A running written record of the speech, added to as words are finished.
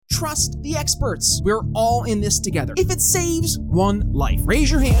trust the experts. We're all in this together. If it saves one life, raise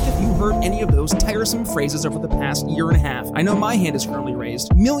your hand if you heard any of those tiresome phrases over the past year and a half. I know my hand is currently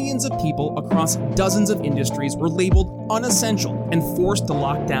raised. Millions of people across dozens of industries were labeled unessential and forced to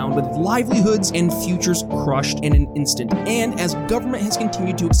lock down with livelihoods and futures crushed in an instant. And as government has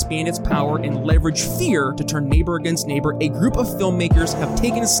continued to expand its power and leverage fear to turn neighbor against neighbor, a group of filmmakers have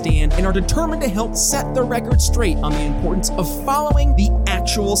taken a stand and are determined to help set the record straight on the importance of following the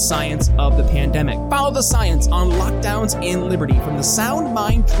actual science of the pandemic. Follow the Science on Lockdowns and Liberty from the Sound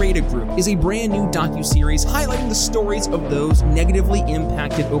Mind Creative Group is a brand new docuseries highlighting the stories of those negatively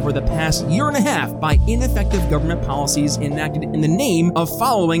impacted over the past year and a half by ineffective government policies enacted in the name of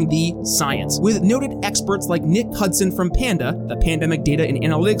following the science. With noted experts like Nick Hudson from PANDA, the Pandemic Data and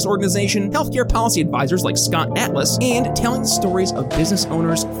Analytics Organization, healthcare policy advisors like Scott Atlas, and telling stories of business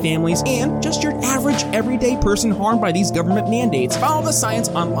owners, families, and just your average everyday person harmed by these government mandates. Follow the Science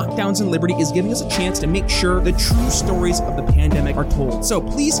on Lockdowns and Liberty is giving us a chance to make sure the true stories of the pandemic are told. So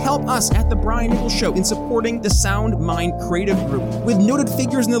please help us at The Brian Nichols Show in supporting the Sound Mind Creative Group. With noted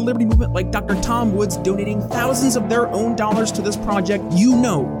figures in the Liberty movement like Dr. Tom Woods donating thousands of their own dollars to this project, you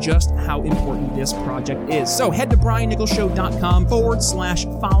know just how important this project is. So head to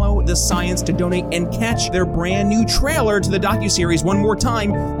briannicholsshow.com/follow the science to donate and catch their brand new trailer to the docuseries one more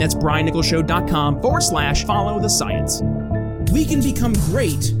time. That's briannicholsshow.com/follow the science. We can become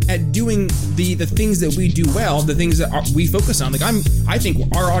great at doing the things that we do well, the things that we focus on. Like I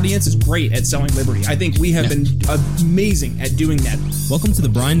think our audience is great at selling liberty. I think we have been amazing at doing that. Welcome to the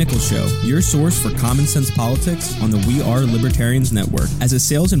Brian Nichols Show, your source for common sense politics on the We Are Libertarians Network. As a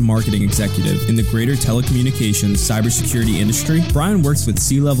sales and marketing executive in the greater telecommunications cybersecurity industry, Brian works with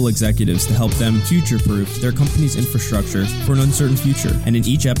C-level executives to help them future-proof their company's infrastructure for an uncertain future. And in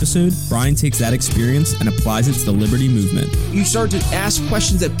each episode, Brian takes that experience and applies it to the liberty movement. You start to ask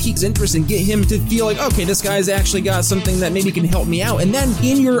questions that piques interest and get him to feel like, okay, this guy's actually got something that maybe can help me out. And then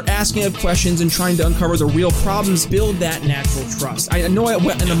in your asking of questions and trying to uncover the real problems, build that natural trust. I know I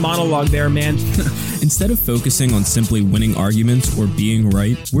went in a monologue there, man. Instead of focusing on simply winning arguments or being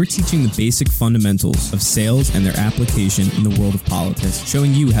right, we're teaching the basic fundamentals of sales and their application in the world of politics,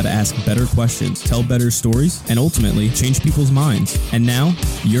 showing you how to ask better questions, tell better stories, and ultimately change people's minds. And now,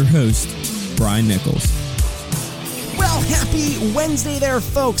 your host, Brian Nichols. Well, happy Wednesday there,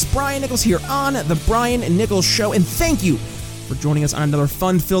 folks. Brian Nichols here on The Brian Nichols Show, and thank you for joining us on another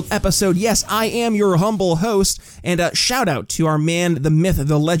fun-filled episode. Yes, I am your humble host, and a shout out to our man, the myth,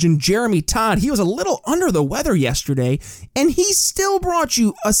 the legend, Jeremy Todd. He was a little under the weather yesterday, and he still brought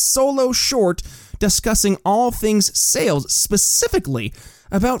you a solo short discussing all things sales, specifically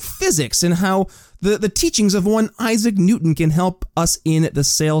about physics and how the teachings of one Isaac Newton can help us in the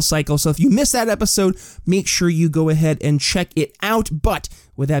sales cycle. So if you missed that episode, make sure you go ahead and check it out. But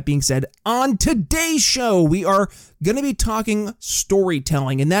with that being said, on today's show, we are going to be talking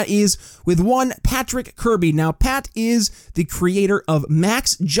storytelling, and that is with one Patrick Kerby. Now, Pat is the creator of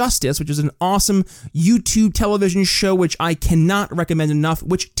Max Justice, which is an awesome YouTube television show, which I cannot recommend enough,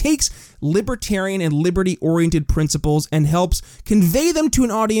 which takes libertarian and liberty-oriented principles and helps convey them to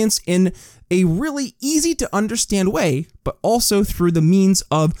an audience in a really easy to understand way, but also through the means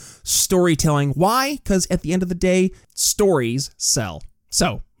of storytelling. Why? Because at the end of the day, stories sell.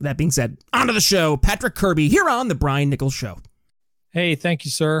 So, that being said, on to the show. Patrick Kerby here on The Brian Nichols Show. Hey, thank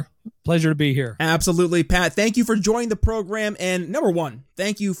you, sir. Pleasure to be here. Absolutely, Pat. Thank you for joining the program. And number one,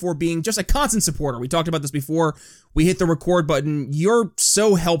 thank you for being just a constant supporter. We talked about this before we hit the record button. You're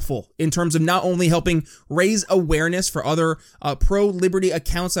so helpful in terms of not only helping raise awareness for other pro-liberty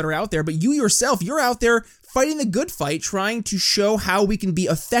accounts that are out there, but you yourself, you're out there fighting the good fight, trying to show how we can be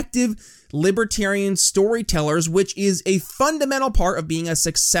effective libertarian storytellers, which is a fundamental part of being a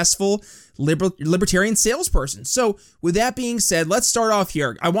successful libertarian salesperson. So with that being said, let's start off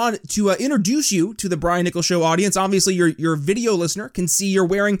here. I want to introduce you to the Brian Nichols Show audience. Obviously, your video listener can see you're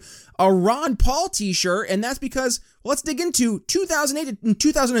wearing a Ron Paul t-shirt, and that's because, well, let's dig into 2008 and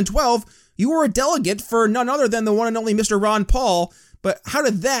 2012. You were a delegate for none other than the one and only Mr. Ron Paul. But how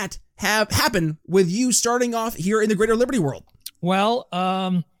did that happen with you starting off here in the greater liberty world? Well,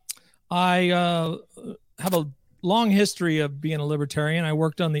 I have a long history of being a libertarian. I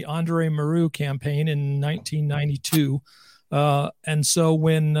worked on the Andre Maru campaign in 1992. And so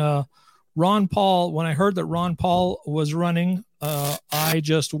when I heard that Ron Paul was running, I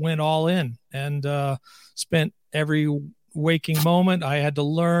just went all in and spent every waking moment. I had to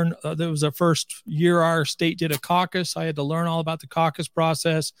learn. That was the first year our state did a caucus. I had to learn all about the caucus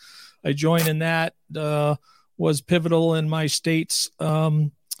process. I joined in that, was pivotal in my state's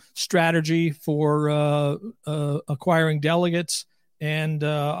strategy for acquiring delegates. and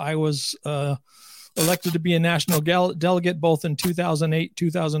I was elected to be a national delegate both in 2008,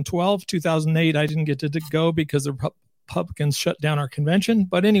 2012. 2008, I didn't get to go because the Republicans shut down our convention.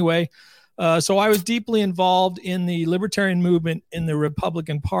 But anyway, so I was deeply involved in the libertarian movement in the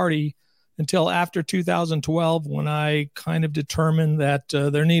Republican Party until after 2012, when I kind of determined that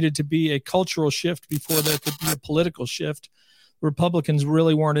there needed to be a cultural shift before there could be a political shift. Republicans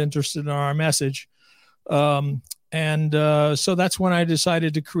really weren't interested in our message. So that's when I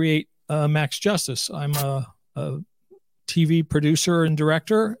decided to create Max Justice. I'm a TV producer and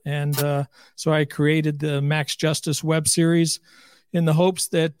director, and so I created the Max Justice web series in the hopes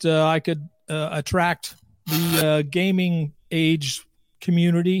that I could attract the gaming age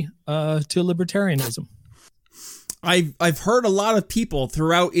community to libertarianism. I've heard a lot of people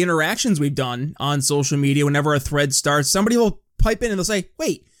throughout interactions we've done on social media. Whenever a thread starts, somebody will pipe in and they'll say,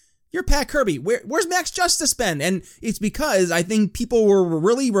 "Wait, you're Pat Kerby. Where's Max Justice been?" And it's because I think people were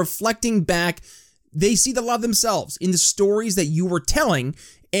really reflecting back. They see the love themselves in the stories that you were telling,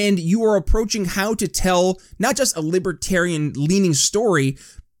 and you were approaching how to tell not just a libertarian leaning story,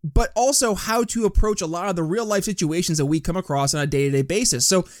 but also how to approach a lot of the real life situations that we come across on a day-to-day basis.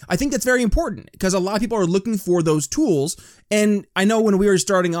 So I think that's very important because a lot of people are looking for those tools. And I know when we were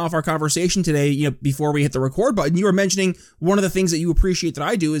starting off our conversation today, before we hit the record button, you were mentioning one of the things that you appreciate that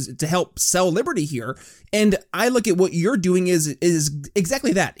I do is to help sell liberty here. And I look at what you're doing is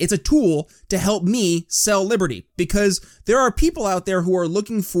exactly that. It's a tool to help me sell liberty, because there are people out there who are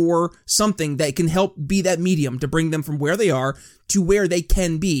looking for something that can help be that medium to bring them from where they are to where they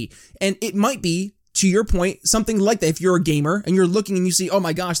can be. And it might be, to your point, something like that. If you're a gamer and you're looking and you see, oh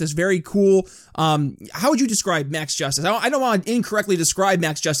my gosh, that's very cool. How would you describe Max Justice? I don't want to incorrectly describe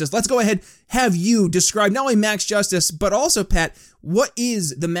Max Justice. Let's go ahead, have you describe not only Max Justice, but also, Pat, what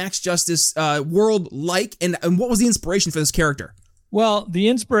is the Max Justice world like, and what was the inspiration for this character? Well, the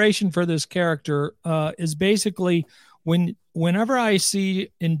inspiration for this character is basically whenever I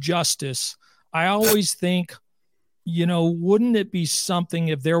see injustice, I always think, wouldn't it be something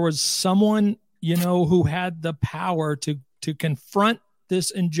if there was someone, who had the power to confront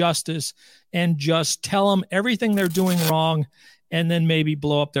this injustice and just tell them everything they're doing wrong, and then maybe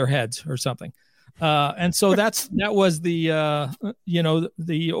blow up their heads or something. And so that was the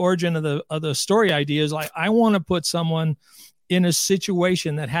the origin of the story idea. Is like, I want to put someone in a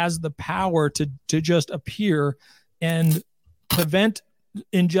situation that has the power to just appear and prevent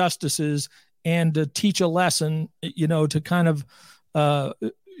injustices and to teach a lesson, to kind of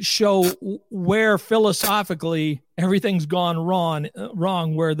show where philosophically everything's gone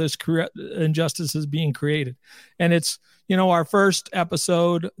wrong, where this injustice is being created. And it's, our first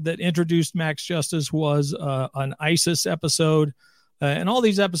episode that introduced Max Justice was an ISIS episode. And all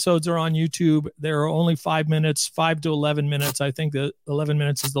these episodes are on YouTube. They're only 5 minutes, 5 to 11 minutes. I think that 11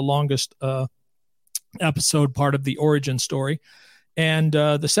 minutes is the longest episode, part of the origin story. And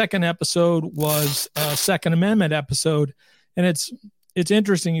the second episode was a Second Amendment episode. And it's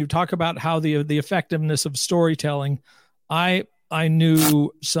interesting. You talk about how the effectiveness of storytelling. I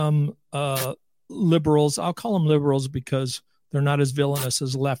knew some liberals. I'll call them liberals because they're not as villainous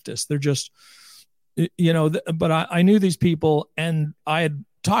as leftists. They're just, but I knew these people, and I had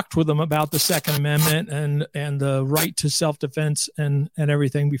talked with them about the Second Amendment and the right to self-defense and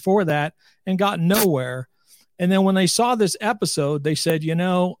everything before that, and got nowhere. And then when they saw this episode, they said,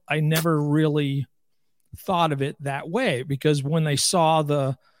 I never really thought of it that way, because when they saw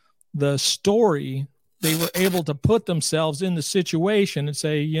the story, they were able to put themselves in the situation and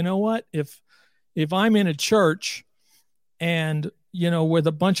say, you know what, if I'm in a church and, with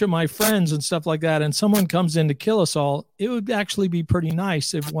a bunch of my friends and stuff like that, and someone comes in to kill us all, it would actually be pretty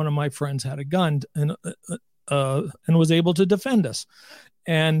nice if one of my friends had a gun and was able to defend us.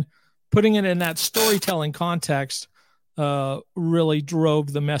 And putting it in that storytelling context really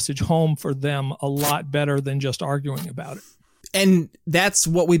drove the message home for them a lot better than just arguing about it. And that's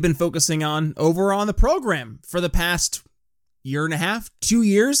what we've been focusing on over on the program for the past year and a half, 2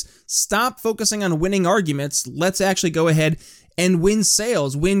 years. Stop focusing on winning arguments. Let's actually go ahead and win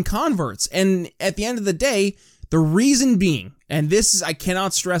sales, win converts. And at the end of the day, the reason being, and this is, I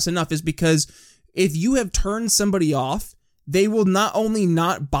cannot stress enough, is because if you have turned somebody off, they will not only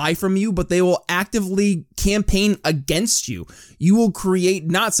not buy from you, but they will actively campaign against you. You will create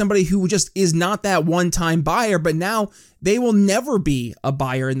not somebody who just is not that one-time buyer, but now they will never be a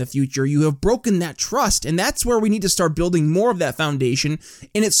buyer in the future. You have broken that trust, and that's where we need to start building more of that foundation.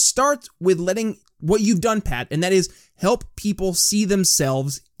 And it starts with letting what you've done, Pat, and that is help people see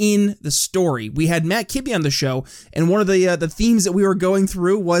themselves in the story. We had Matt Kibbe on the show, and one of the themes that we were going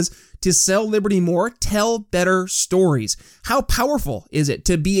through was to sell liberty more, tell better stories. How powerful is it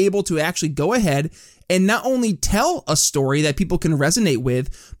to be able to actually go ahead and not only tell a story that people can resonate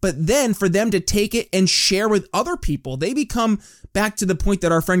with, but then for them to take it and share with other people? They become, back to the point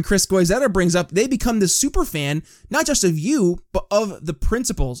that our friend Chris Goizetta brings up, they become the super fan, not just of you, but of the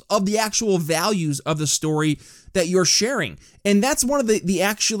principles, of the actual values of the story that you're sharing. And that's one of the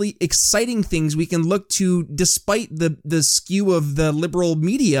actually exciting things we can look to, despite the skew of the liberal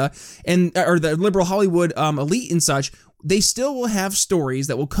media or the liberal Hollywood elite and such. They still will have stories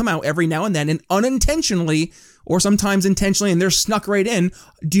that will come out every now and then, and unintentionally, or sometimes intentionally, and they're snuck right in,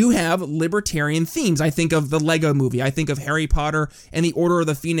 do have libertarian themes. I think of the Lego movie. I think of Harry Potter and the Order of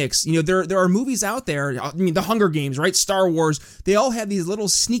the Phoenix. There are movies out there, I mean, the Hunger Games, right? Star Wars. They all have these little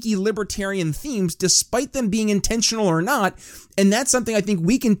sneaky libertarian themes, despite them being intentional or not. And that's something I think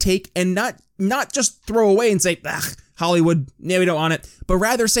we can take and not just throw away and say, Hollywood, no, we don't want it, but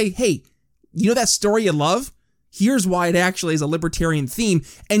rather say, hey, that story you love? Here's why it actually is a libertarian theme,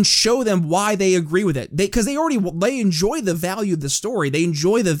 and show them why they agree with it. Because they enjoy the value of the story. They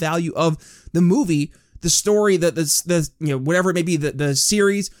enjoy the value of the movie, the story, the whatever it may be, the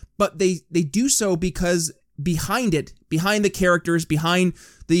series, but they do so because behind it, behind the characters, behind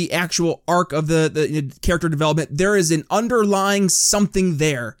the actual arc of the character development, there is an underlying something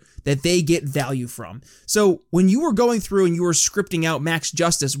there that they get value from. So when you were going through and you were scripting out Max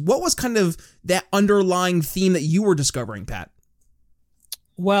Justice, what was kind of that underlying theme that you were discovering, Pat?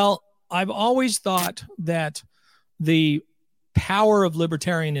 Well, I've always thought that the power of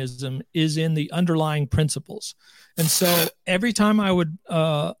libertarianism is in the underlying principles. And so every time I would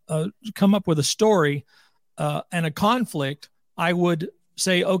come up with a story and a conflict, I would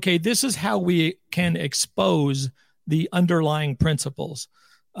say, okay, this is how we can expose the underlying principles.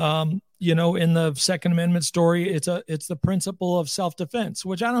 In the Second Amendment story, it's the principle of self-defense,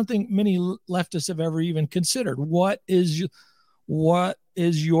 which I don't think many leftists have ever even considered. What is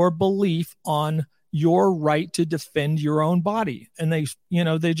your belief on your right to defend your own body? And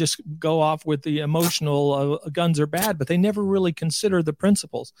they just go off with the emotional guns are bad, but they never really consider the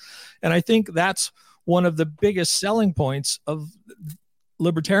principles. And I think that's one of the biggest selling points of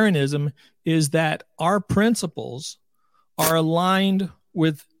libertarianism, is that our principles are aligned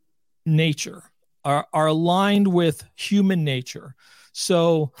with nature, are aligned with human nature,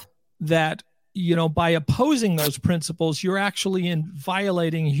 so that, by opposing those principles, you're actually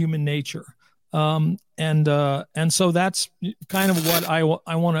violating human nature. And so that's kind of what I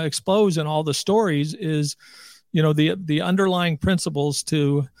want to expose in all the stories is, the underlying principles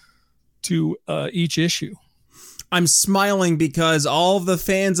to each issue. I'm smiling because all of the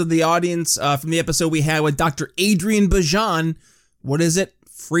fans of the audience from the episode we had with Dr. Adrian Bajan, what is it?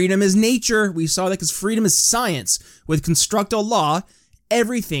 Freedom is nature. We saw that because freedom is science. With Constructo Law,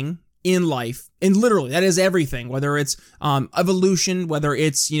 everything in life, and literally that is everything, whether it's evolution, whether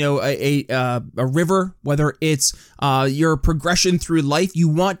it's a river, whether it's your progression through life, you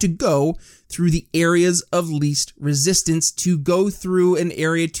want to go through the areas of least resistance, to go through an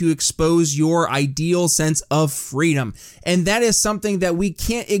area to expose your ideal sense of freedom. And that is something that we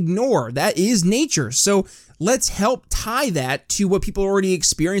can't ignore. That is nature. So let's help tie that to what people are already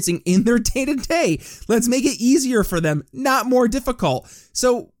experiencing in their day-to-day. Let's make it easier for them, not more difficult.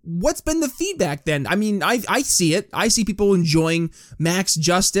 So what's been the feedback then? I mean, I see it. I see people enjoying Max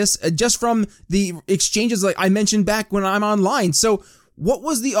Justice just from the exchanges like I mentioned back when I'm online. So what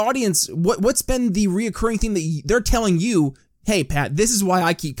was the audience? What's been the reoccurring thing that they're telling you, hey, Pat, this is why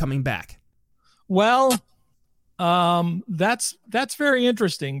I keep coming back? Well, that's very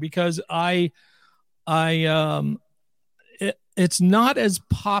interesting, because it's not as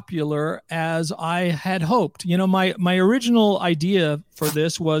popular as I had hoped. My original idea for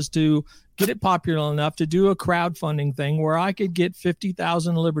this was to get it popular enough to do a crowdfunding thing where I could get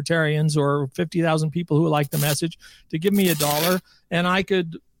 50,000 libertarians or 50,000 people who like the message to give me $1, and I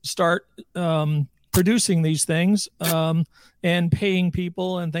could start producing these things and paying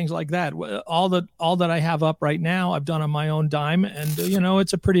people and things like that. All that I have up right now, I've done on my own dime, and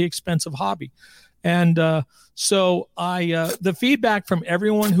it's a pretty expensive hobby. And so the feedback from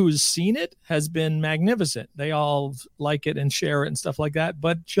everyone who's seen it has been magnificent. They all like it and share it and stuff like that,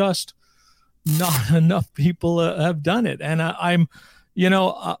 but just not enough people have done it. And I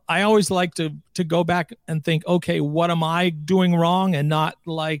always like to go back and think, okay, what am I doing wrong? And not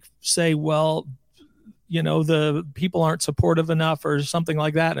like say, well, the people aren't supportive enough or something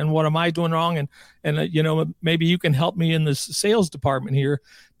like that. And what am I doing wrong? And maybe you can help me in the sales department here,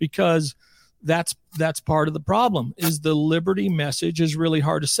 because that's part of the problem. Is the liberty message is really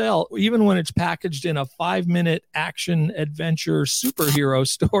hard to sell, even when it's packaged in a 5-minute action adventure superhero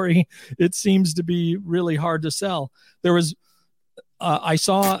story. It seems to be really hard to sell. There was I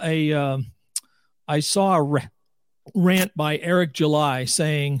saw a rant by Eric July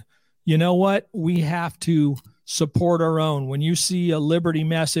saying, you know what, we have to support our own. When you see a liberty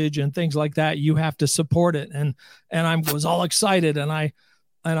message and things like that, you have to support it. And I was all excited, and I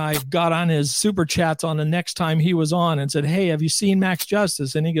got on his super chats on the next time he was on and said, hey, have you seen Max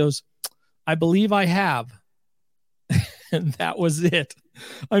Justice? And he goes, I believe I have. And that was it.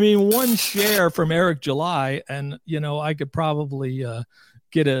 I mean, one share from Eric July, and, I could probably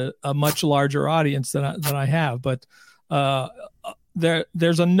get a much larger audience than I have. But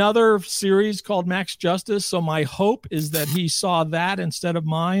there's another series called Max Justice. So my hope is that he saw that instead of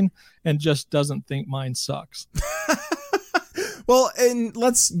mine and just doesn't think mine sucks. Well, and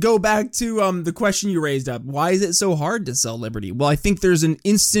let's go back to the question you raised up. Why is it so hard to sell liberty? Well, I think there's an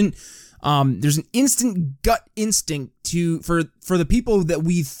instant gut instinct for the people that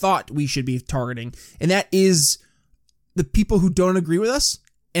we thought we should be targeting, and that is the people who don't agree with us.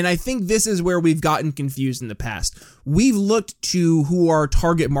 And I think this is where we've gotten confused in the past. We've looked to who our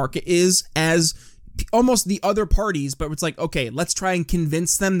target market is as almost the other parties, but it's like, okay, let's try and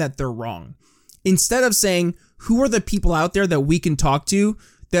convince them that they're wrong. Instead of saying, who are the people out there that we can talk to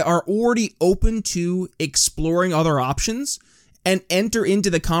that are already open to exploring other options and enter into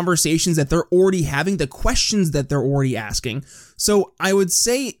the conversations that they're already having, the questions that they're already asking. So I would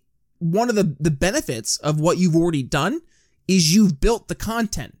say one of the benefits of what you've already done is you've built the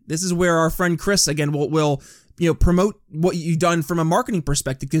content. This is where our friend Chris, again, will promote what you've done from a marketing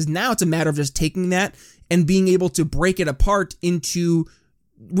perspective, because now it's a matter of just taking that and being able to break it apart into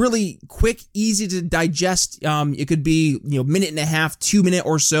really quick, easy to digest. It could be, minute and a half, 2 minute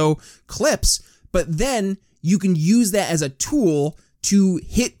or so clips, but then you can use that as a tool to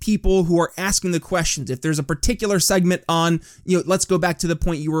hit people who are asking the questions. If there's a particular segment on, let's go back to the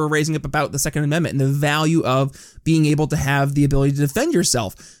point you were raising up about the Second Amendment and the value of being able to have the ability to defend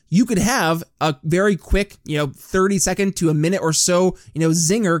yourself. You could have a very quick, 30-second to a minute or so,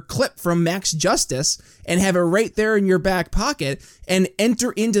 zinger clip from Max Justice and have it right there in your back pocket and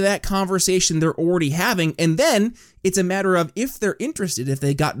enter into that conversation they're already having. And then it's a matter of, if they're interested, if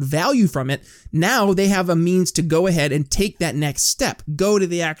they got value from it, now they have a means to go ahead and take that next step. Go to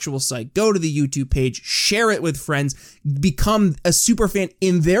the actual site, go to the YouTube page, share it with friends, become a super fan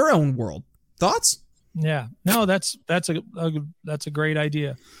in their own world. Thoughts? Yeah, no, that's a great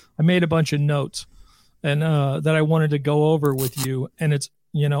idea. I made a bunch of notes and that I wanted to go over with you, and it's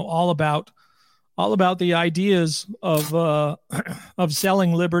all about the ideas of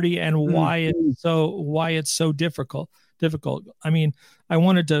selling liberty and why it's so difficult. I mean, I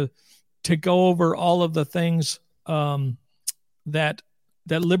wanted to go over all of the things that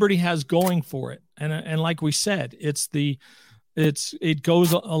liberty has going for it, and like we said, it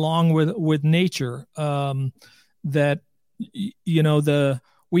goes along with nature, that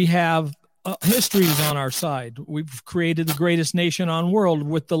we have histories on our side. We've created the greatest nation on world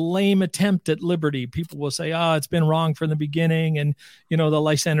with the lame attempt at liberty. People will say, it's been wrong from the beginning. And, the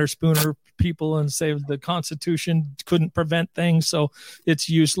Lysander Spooner people, and say the Constitution couldn't prevent things, so it's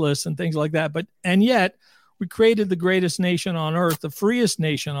useless and things like that. And yet we created the greatest nation on earth, the freest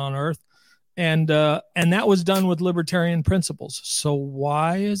nation on earth. And that was done with libertarian principles. So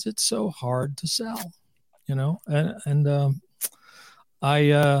why is it so hard to sell?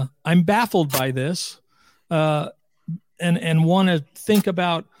 I'm baffled by this, and want to think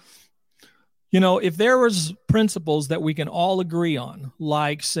about, if there was principles that we can all agree on,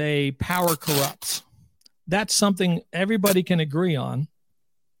 like, say, power corrupts. That's something everybody can agree on.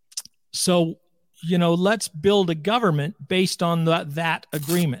 So, let's build a government based on that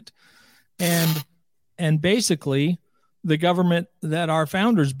agreement. And basically, the government that our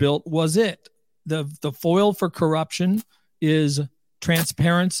founders built was it. The foil for corruption is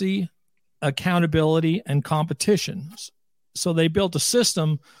transparency, accountability, and competition. So they built a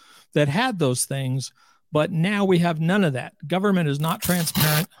system that had those things, but now we have none of that. Government is not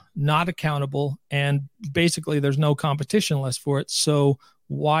transparent, not accountable, and basically there's no competition less for it. So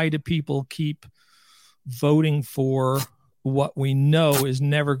why do people keep voting for what we know is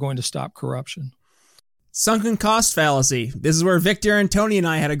never going to stop corruption? Sunken cost fallacy. This is where Victor and Tony and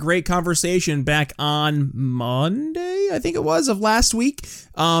I had a great conversation back on Monday, I think it was, of last week.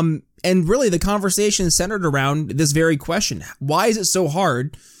 And really the conversation centered around this very question. Why is it so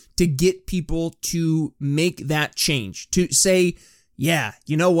hard to get people to make that change? To say, yeah,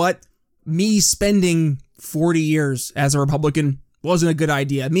 you know what? Me spending 40 years as a Republican wasn't a good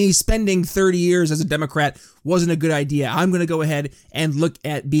idea. Me spending 30 years as a Democrat wasn't a good idea. I'm going to go ahead and look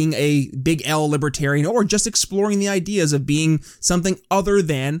at being a big L libertarian, or just exploring the ideas of being something other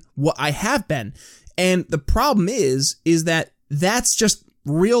than what I have been. And the problem is that that's just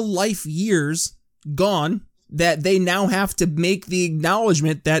real life years gone, that they now have to make the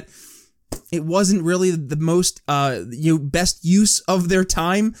acknowledgement that it wasn't really the most best use of their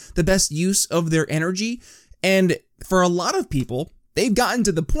time, the best use of their energy. And for a lot of people, they've gotten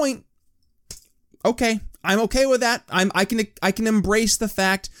to the point, okay, I'm okay with that. I can embrace the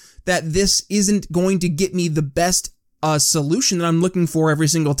fact that this isn't going to get me the best solution that I'm looking for every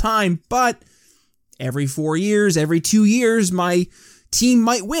single time, but every 4 years, every 2 years, my team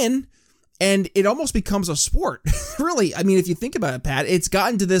might win. And it almost becomes a sport, really. I mean, if you think about it, Pat, it's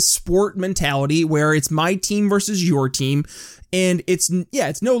gotten to this sport mentality where it's my team versus your team. And it's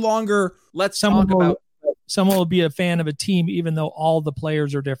no longer, someone will be a fan of a team, even though all the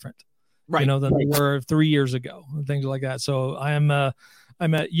players are different, right, than they were 3 years ago and things like that. So and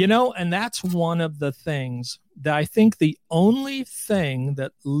that's one of the things that I think the only thing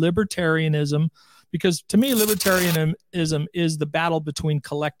that libertarianism, because to me, libertarianism is the battle between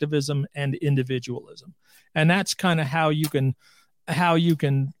collectivism and individualism. And that's kind of how you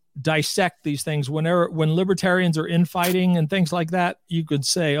can dissect these things. When libertarians are infighting and things like that, you could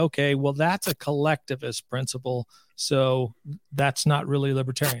say, okay, well, that's a collectivist principle, so that's not really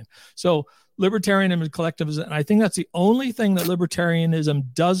libertarian. So libertarianism and collectivism, and I think that's the only thing that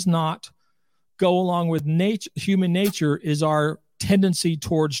libertarianism does not go along with human nature, is our tendency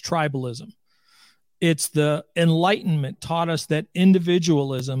towards tribalism. It's the Enlightenment taught us that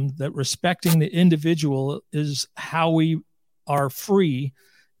individualism, that respecting the individual is how we are free,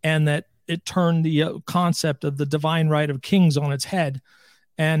 and that it turned the concept of the divine right of kings on its head.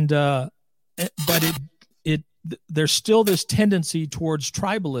 And but there's still this tendency towards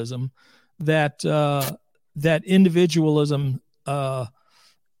tribalism that individualism,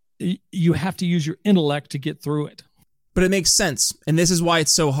 you have to use your intellect to get through it. But it makes sense, and this is why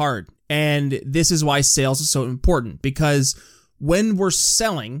it's so hard. And this is why sales is so important, because when we're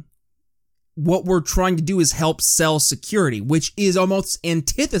selling, what we're trying to do is help sell security, which is almost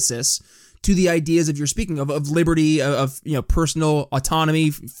antithesis to the ideas of you're speaking of liberty, of personal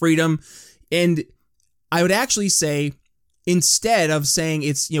autonomy, freedom. And I would actually say, instead of saying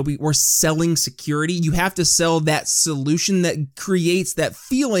it's, we're selling security, you have to sell that solution that creates that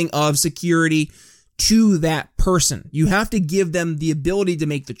feeling of security to that person. You have to give them the ability to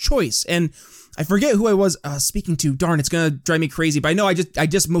make the choice. And I forget who I was speaking to. Darn, it's going to drive me crazy. But I know I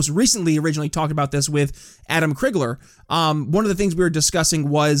just most recently originally talked about this with Adam Krigler. One of the things we were discussing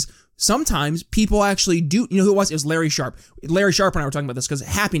was sometimes people actually do, who it was? It was Larry Sharp. Larry Sharp and I were talking about this because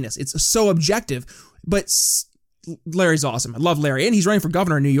happiness, it's so objective. But Larry's awesome. I love Larry. And he's running for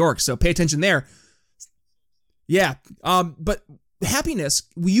governor in New York, so pay attention there. Yeah. But happiness,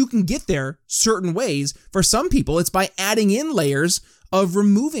 you can get there certain ways. For some people, it's by adding in layers of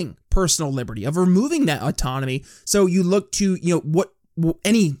removing personal liberty, of removing that autonomy. So you look to,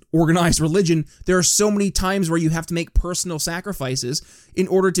 any organized religion, there are so many times where you have to make personal sacrifices in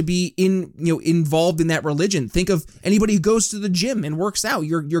order to be involved in that religion. Think of anybody who goes to the gym and works out.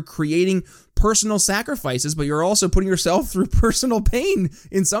 You're creating personal sacrifices, but you're also putting yourself through personal pain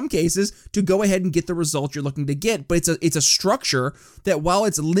in some cases to go ahead and get the result you're looking to get. But it's a structure that, while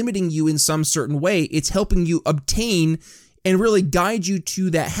it's limiting you in some certain way, it's helping you obtain and really guide you to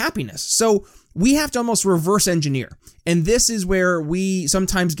that happiness. So we have to almost reverse engineer. And this is where we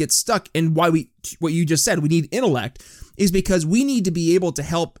sometimes get stuck, and why what you just said, we need intellect, is because we need to be able to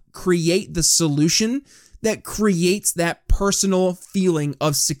help create the solution that creates that personal feeling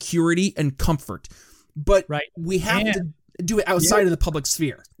of security and comfort. But we have to do it outside of the public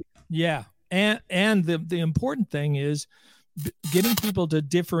sphere. Yeah. And the important thing is getting people to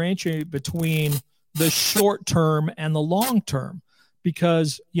differentiate between the short term and the long term,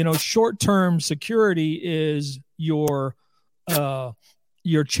 because, short term security is your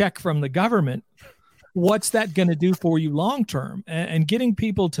check from the government. What's that going to do for you long term? And getting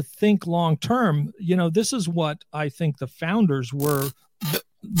people to think long term, this is what I think the founders were,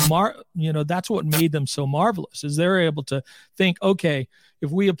 that's what made them so marvelous, is they're able to think, okay,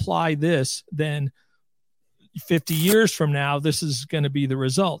 if we apply this, then 50 years from now, this is going to be the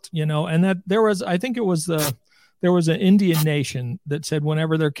result, and that there was an Indian nation that said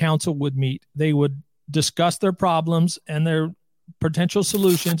whenever their council would meet, they would discuss their problems and their potential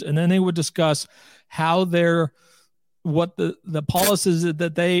solutions, and then they would discuss how what the policies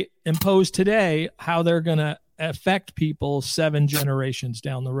that they impose today, how they're going to affect people 7 generations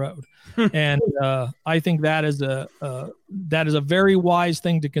down the road. And I think that is a very wise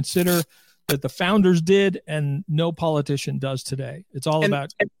thing to consider, that the founders did and no politician does today. It's all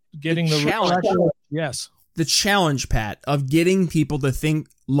about getting the challenge. Yes. The challenge, Pat, of getting people to think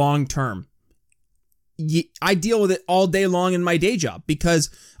long term. I deal with it all day long in my day job because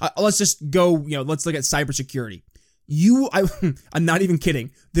let's just go, let's look at cybersecurity. I'm not even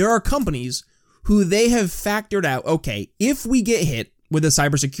kidding. There are companies who they have factored out, okay, if we get hit with a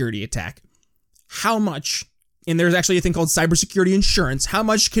cybersecurity attack, how much, and there's actually a thing called cybersecurity insurance, how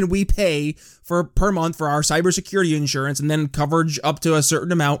much can we pay per month for our cybersecurity insurance, and then coverage up to a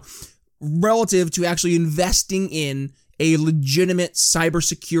certain amount relative to actually investing in a legitimate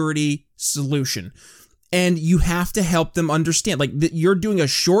cybersecurity solution. And you have to help them understand, like, you're doing a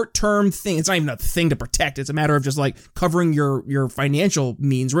short-term thing. It's not even a thing to protect. It's a matter of just like covering your financial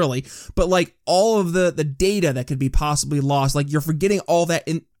means, really. But like all of the data that could be possibly lost, like you're forgetting all that.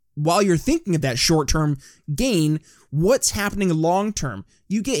 And while you're thinking of that short-term gain, what's happening long-term?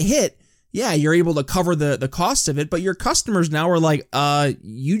 You get hit. Yeah, you're able to cover the cost of it, but your customers now are like,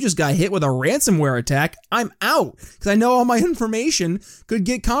 you just got hit with a ransomware attack. I'm out because I know all my information could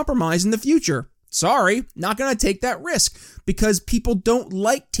get compromised in the future. Sorry, not going to take that risk because people don't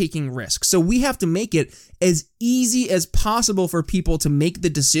like taking risks. So we have to make it as easy as possible for people to make the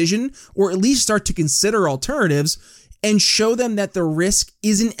decision or at least start to consider alternatives and show them that the risk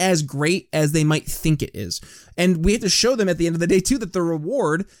isn't as great as they might think it is. And we have to show them at the end of the day too that the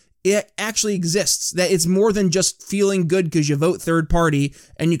reward, it actually exists, that it's more than just feeling good because you vote third party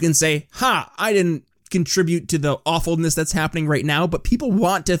and you can say, I didn't contribute to the awfulness that's happening right now, but people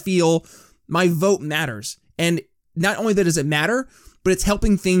want to feel my vote matters. And not only that does it matter, but it's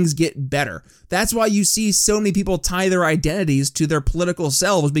helping things get better. That's why you see so many people tie their identities to their political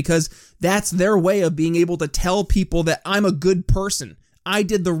selves, because that's their way of being able to tell people that I'm a good person. I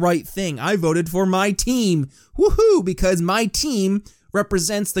did the right thing. I voted for my team. Woohoo! Because my team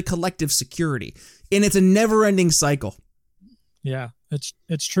represents the collective security. And it's a never-ending cycle. Yeah,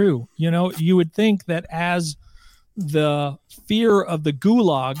 it's true. You would think that as the fear of the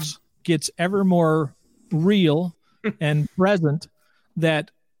gulags gets ever more real and present,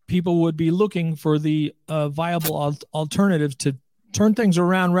 that people would be looking for the viable alternatives to turn things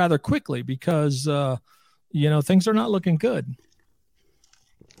around rather quickly, because things are not looking good.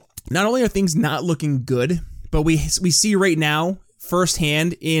 Not only are things not looking good, but we see right now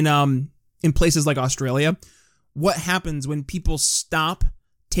firsthand in places like Australia what happens when people stop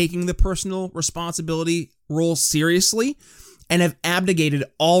taking the personal responsibility role seriously and have abdicated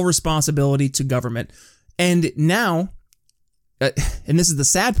all responsibility to government. And now, and this is the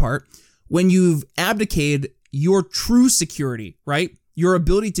sad part, when you've abdicated your true security, right? Your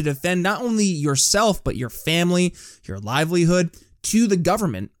ability to defend not only yourself, but your family, your livelihood to the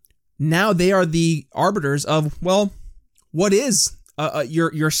government. Now they are the arbiters of, well, what is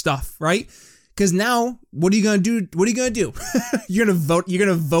your stuff, right? Because now, what are you going to do? What are you going to do? You're going to vote. You're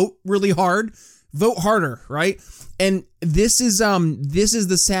going to vote really hard. Vote harder, right? And this is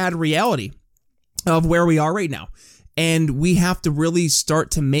the sad reality of where we are right now. And we have to really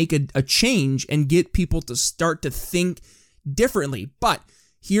start to make a change and get people to start to think differently. But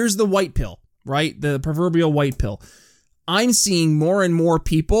here's the white pill, right? The proverbial white pill. I'm seeing more and more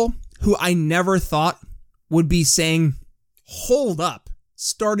people who I never thought would be saying, hold up,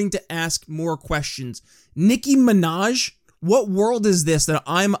 starting to ask more questions. Nicki Minaj, what world is this that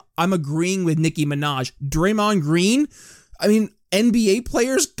I'm agreeing with Nicki Minaj? Draymond Green? I mean, NBA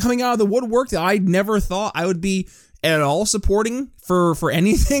players coming out of the woodwork that I never thought I would be at all supporting for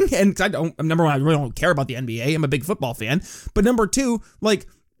anything. And number one, I really don't care about the NBA. I'm a big football fan. But number two, like,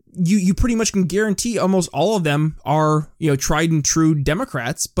 you pretty much can guarantee almost all of them are, tried and true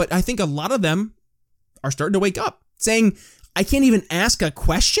Democrats. But I think a lot of them are starting to wake up, saying, I can't even ask a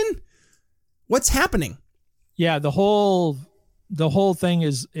question? What's happening? Yeah, the whole thing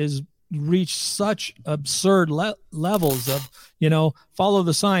is reached such absurd levels of, follow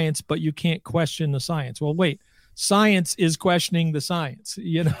the science, but you can't question the science. Well, wait, science is questioning the science,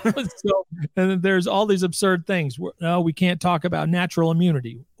 So, and there's all these absurd things. No, we can't talk about natural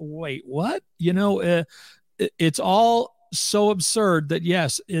immunity. Wait, what? It's all so absurd that,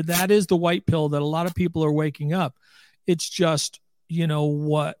 yes, that is the white pill that a lot of people are waking up. It's just,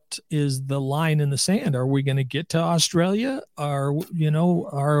 what is the line in the sand? Are we going to get to Australia?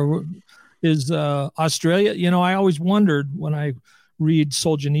 Is Australia, I always wondered when I read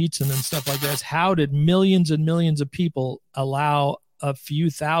Solzhenitsyn and stuff like that, how did millions and millions of people allow a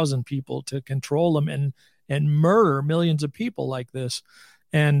few thousand people to control them and murder millions of people like this?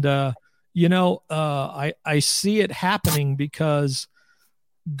 And I see it happening because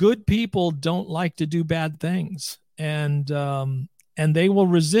good people don't like to do bad things, and they will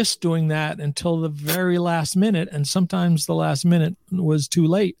resist doing that until the very last minute. And sometimes the last minute was too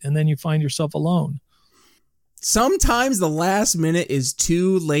late, and then you find yourself alone. Sometimes the last minute is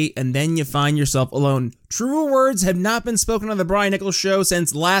too late, and then you find yourself alone. Truer words have not been spoken on the Brian Nichols Show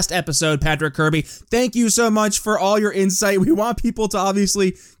since last episode, Patrick Kerby. Thank you so much for all your insight. We want people to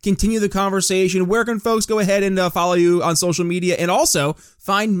obviously continue the conversation. Where can folks go ahead and follow you on social media, and also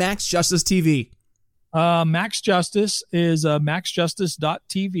find Max Justice TV? Max Justice is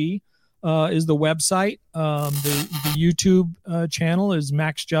maxjustice.tv. Is the website. The YouTube channel is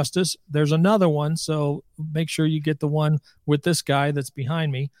Max Justice. There's another one, so make sure you get the one with this guy that's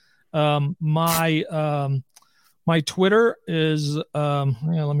behind me. My Twitter is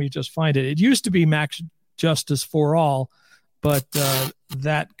let me just find it. It used to be Max Justice for All, but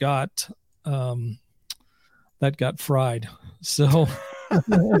that got fried. So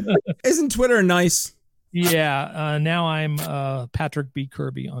isn't Twitter nice? Yeah. Now I'm Patrick B.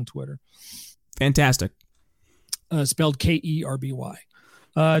 Kerby on Twitter. Fantastic. Spelled Kerby.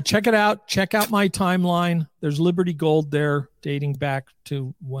 Check it out. Check out my timeline. There's Liberty Gold there dating back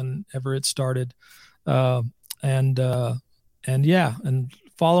to whenever it started. And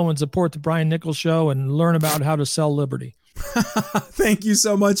follow and support the Brian Nichols Show and learn about how to sell Liberty. Thank you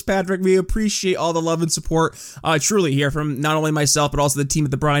so much, Patrick. We appreciate all the love and support truly here from not only myself, but also the team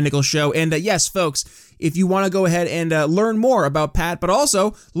at the Brian Nichols Show. And yes, folks, if you want to go ahead and learn more about Pat, but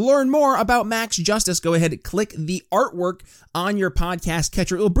also learn more about Max Justice, go ahead and click the artwork on your podcast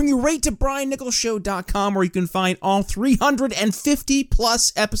catcher. It will bring you right to BrianNicholsShow.com, where you can find all 350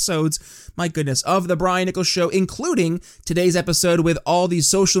 plus episodes, my goodness, of the Brian Nichols Show, including today's episode with all the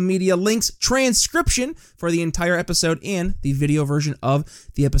social media links, transcription for the entire episode, and the video version of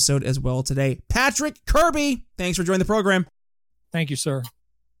the episode as well today. Patrick Kerby, thanks for joining the program. Thank you, sir.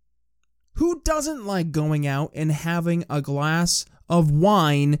 Who doesn't like going out and having a glass of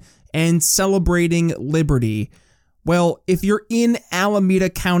wine and celebrating liberty? Well, if you're in Alameda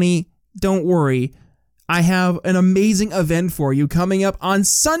County, don't worry. I have an amazing event for you coming up on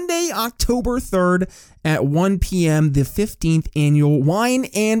Sunday, October 3rd at 1 p.m., the 15th annual Wine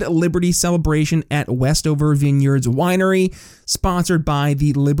and Liberty celebration at Westover Vineyards Winery, sponsored by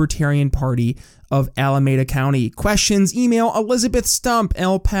the Libertarian Party of Alameda County. Questions, email Elizabeth Stump,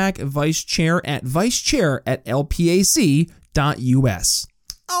 LPAC Vice Chair at lpac.us.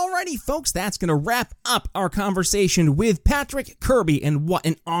 Alrighty, folks, that's going to wrap up our conversation with Patrick Kerby, and what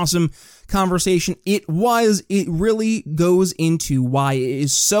an awesome conversation it was. It really goes into why it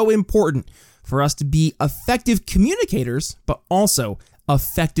is so important for us to be effective communicators, but also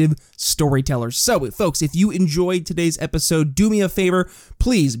effective storytellers. So, folks, if you enjoyed today's episode, do me a favor.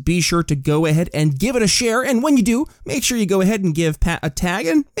 Please be sure to go ahead and give it a share. And when you do, make sure you go ahead and give Pat a tag,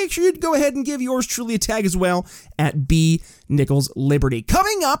 and make sure you go ahead and give yours truly a tag as well at B Nichols Liberty.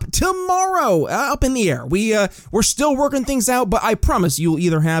 Coming up tomorrow, up in the air. We're still working things out, but I promise you'll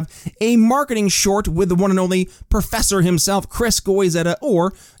either have a marketing short with the one and only professor himself, Chris Goizetta,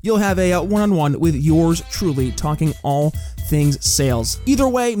 or you'll have a one-on-one with yours truly, talking all things sales. Either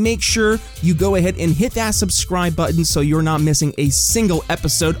way, make sure you go ahead and hit that subscribe button so you're not missing a single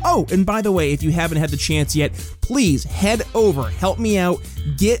episode. Oh, and by the way, if you haven't had the chance yet, please head over, help me out,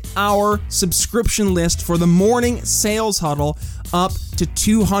 get our subscription list for the morning sales huddle up to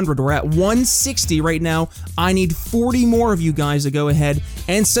 200. We're at 160 right now. I need 40 more of you guys to go ahead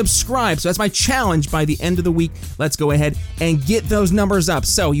and subscribe. So that's my challenge by the end of the week. Let's go ahead and get those numbers up.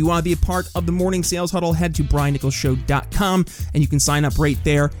 So you want to be a part of the morning sales huddle, head to BrianNicholsShow.com and you can sign up right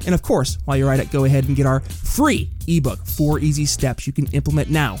there. And of course, while you're at it, go ahead and get our free ebook, 4 Easy Steps you can implement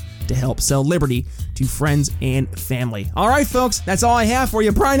now to help sell liberty to friends and family. All right, folks, that's all I have for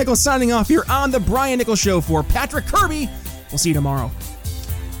you. Brian Nichols signing off here on the Brian Nichols Show for Patrick Kerby. We'll see you tomorrow.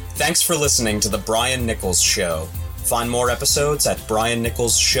 Thanks for listening to The Brian Nichols Show. Find more episodes at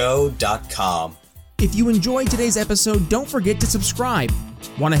BrianNicholsShow.com. If you enjoyed today's episode, don't forget to subscribe.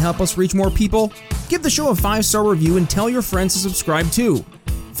 Want to help us reach more people? Give the show a 5-star review and tell your friends to subscribe too.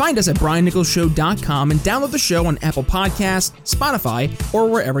 Find us at BrianNicholsShow.com and download the show on Apple Podcasts, Spotify, or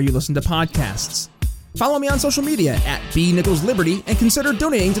wherever you listen to podcasts. Follow me on social media at bnicholsliberty and consider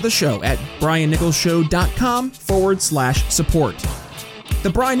donating to the show at BrianNicholsShow.com/support. The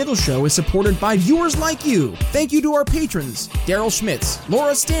Brian Nichols Show is supported by viewers like you. Thank you to our patrons, Daryl Schmitz,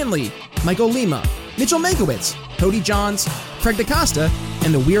 Laura Stanley, Michael Lima, Mitchell Mankiewicz, Cody Johns, Craig DaCosta,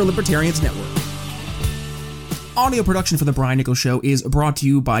 and the We Are Libertarians Network. Audio production for The Brian Nichols Show is brought to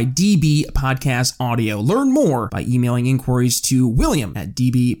you by DB Podcast Audio. Learn more by emailing inquiries to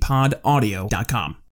william@dbpodaudio.com.